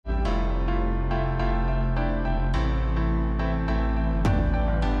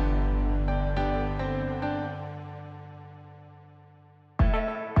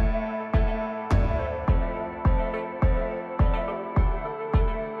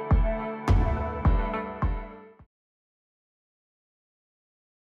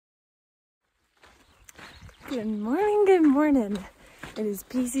Good morning, good morning. It is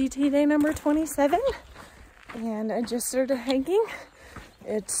PCT day number 27 and I just started hiking.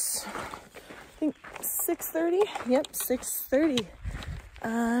 It's, I think 6:30. Yep, 6:30.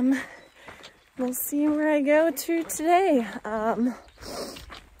 We'll see where I go to today.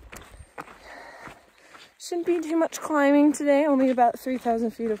 Shouldn't be too much climbing today, only about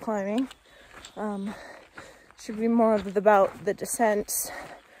 3,000 feet of climbing. Should be more about the descents.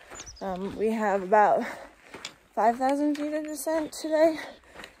 We have about 5,000 feet of descent today,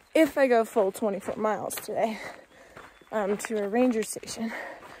 if I go full 24 miles today, to a ranger station.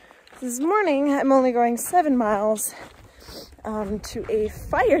 This morning, I'm only going 7 miles to a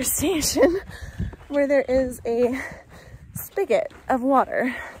fire station where there is a spigot of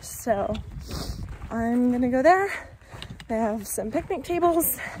water. So I'm gonna go there. They have some picnic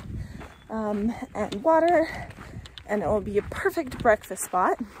tables and water, and it will be a perfect breakfast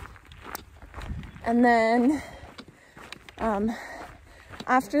spot. And then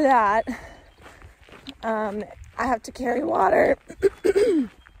after that, I have to carry water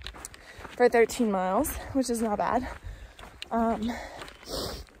for 13 miles, which is not bad,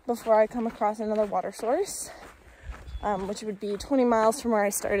 before I come across another water source, which would be 20 miles from where I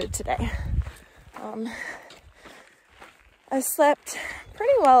started today. I slept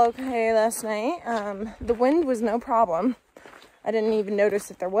pretty well okay last night. The wind was no problem. I didn't even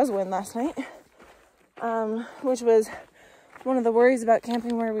notice if there was wind last night, which was one of the worries about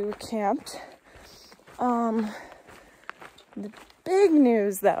camping where we were camped. The big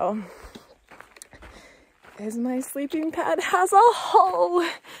news though is my sleeping pad has a hole,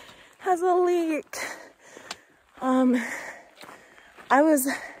 has a leak. I was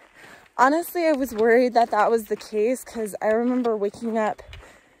worried that was the case, because I remember waking up,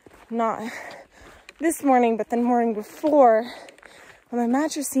 not this morning, but the morning before, and my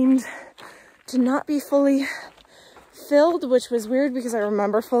mattress seemed to not be fully filled, which was weird because I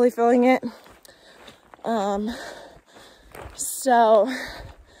remember fully filling it. So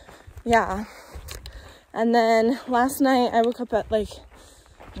yeah. And then last night I woke up at like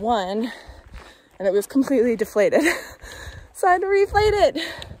 1 and it was completely deflated. So I had to reflate it.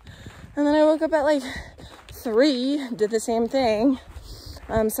 And then I woke up at like 3, did the same thing.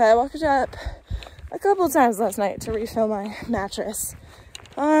 So I woke up a couple of times last night to refill my mattress.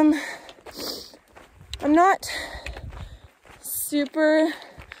 I'm not super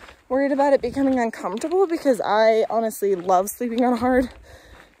worried about it becoming uncomfortable, because I honestly love sleeping on hard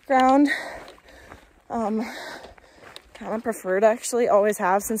ground. Kind of preferred, actually, always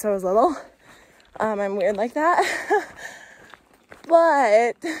have since I was little. I'm weird like that.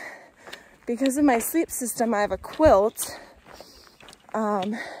 But because of my sleep system, I have a quilt.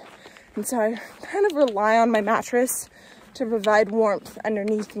 And so I kind of rely on my mattress to provide warmth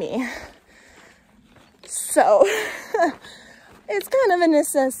underneath me. So it's kind of a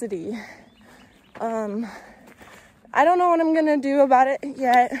necessity. I don't know what I'm gonna do about it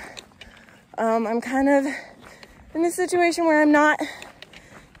yet. I'm kind of in a situation where I'm not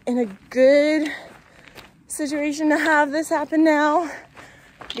in a good situation to have this happen now,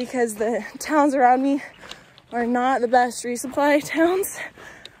 because the towns around me are not the best resupply towns,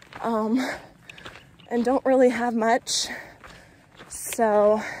 and don't really have much.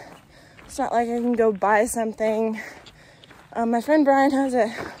 So it's not like I can go buy something. My friend Brian has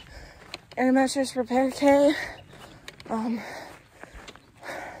a air mattress repair kit. I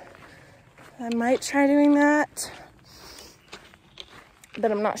might try doing that,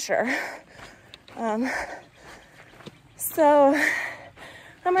 but I'm not sure. So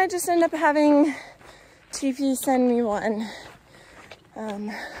I might just end up having TP send me one,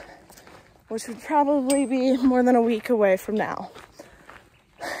 which would probably be more than a week away from now.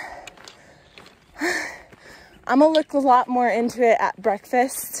 I'm gonna look a lot more into it at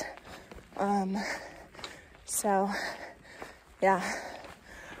breakfast. So yeah,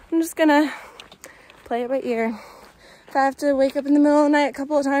 I'm just gonna play it by ear. If I have to wake up in the middle of the night a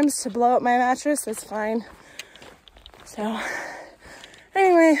couple of times to blow up my mattress, that's fine. So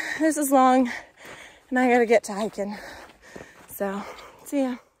anyway, this is long and I gotta get to hiking. So see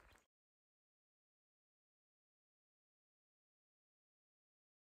ya.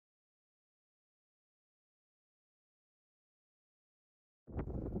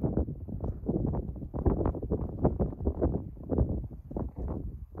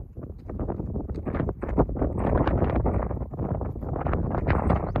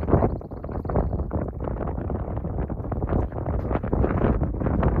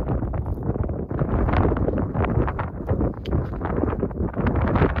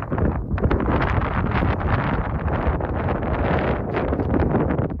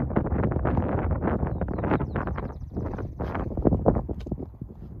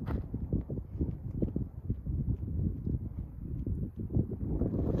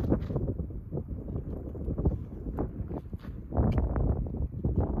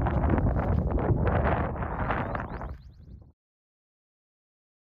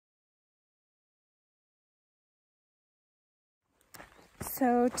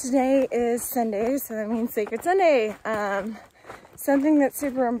 So today is Sunday, so that means Sacred Sunday. Something that's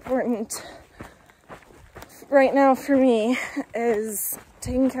super important right now for me is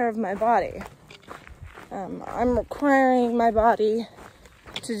taking care of my body. I'm requiring my body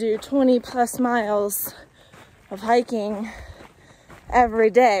to do 20 plus miles of hiking every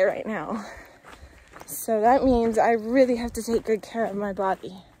day right now. So that means I really have to take good care of my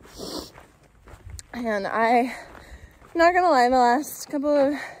body. And I'm not gonna lie, the last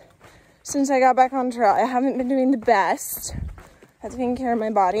since I got back on trail, I haven't been doing the best at taking care of my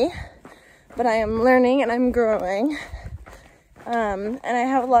body, but I am learning and I'm growing. And I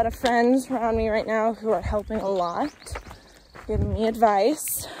have a lot of friends around me right now who are helping a lot, giving me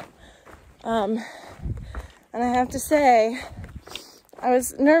advice. And I have to say, I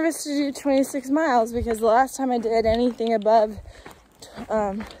was nervous to do 26 miles because the last time I did anything above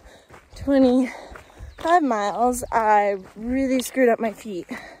 25 miles, I really screwed up my feet.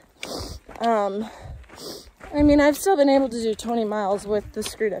 I mean, I've still been able to do 20 miles with the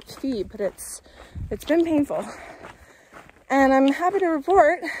screwed up feet, but it's been painful. And I'm happy to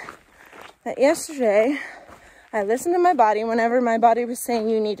report that yesterday I listened to my body. Whenever my body was saying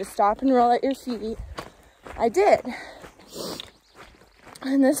you need to stop and roll at your feet, I did.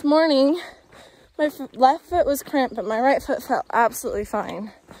 And this morning, my left foot was cramped, but my right foot felt absolutely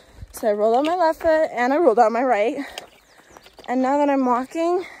fine. So I rolled out my left foot and I rolled out my right. And now that I'm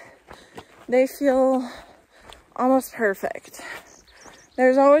walking, they feel almost perfect.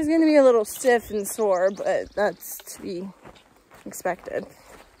 There's always going to be a little stiff and sore, but that's to be expected.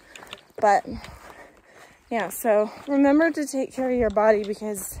 But yeah, so remember to take care of your body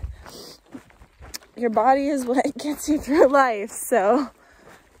because your body is what gets you through life. So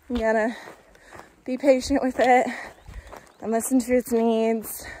you gotta be patient with it and listen to its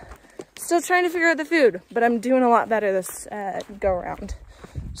needs. Still trying to figure out the food, but I'm doing a lot better this go around.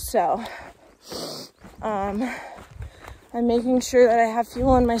 So I'm making sure that I have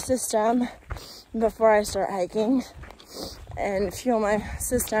fuel in my system before I start hiking and fuel my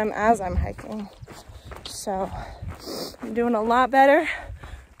system as I'm hiking. So I'm doing a lot better.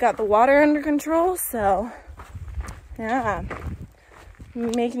 Got the water under control, so yeah,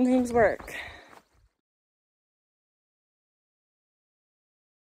 making things work.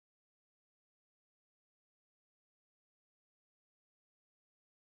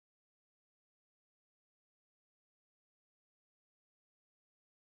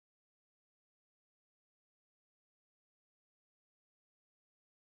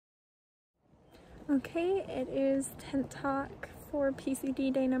 Okay, it is tent talk for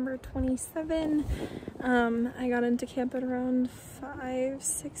PCT day number 27. I got into camp at around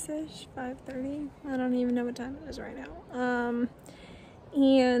 5:06ish, 5:30. I don't even know what time it is right now.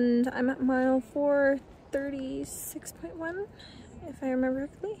 And I'm at mile 436.1, if I remember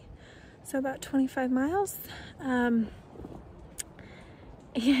correctly. So about 25 miles. And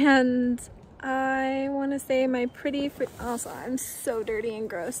I want to say my pretty for, also I'm so dirty and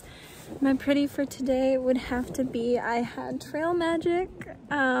gross. My pretty for today would have to be, I had trail magic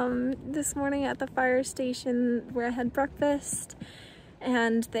this morning at the fire station where I had breakfast,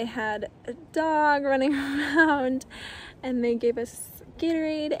 and they had a dog running around and they gave us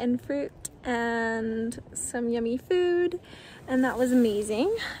Gatorade and fruit and some yummy food, and that was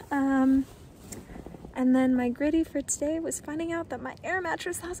amazing. And then my gritty for today was finding out that my air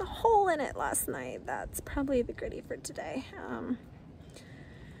mattress has a hole in it last night. That's probably the gritty for today.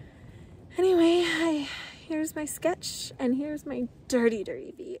 Anyway, here's my sketch and here's my dirty,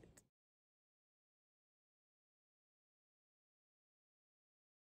 dirty feet.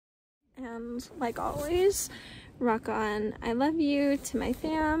 And like always, rock on I love you to my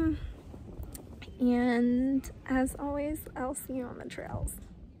fam. And as always, I'll see you on the trails.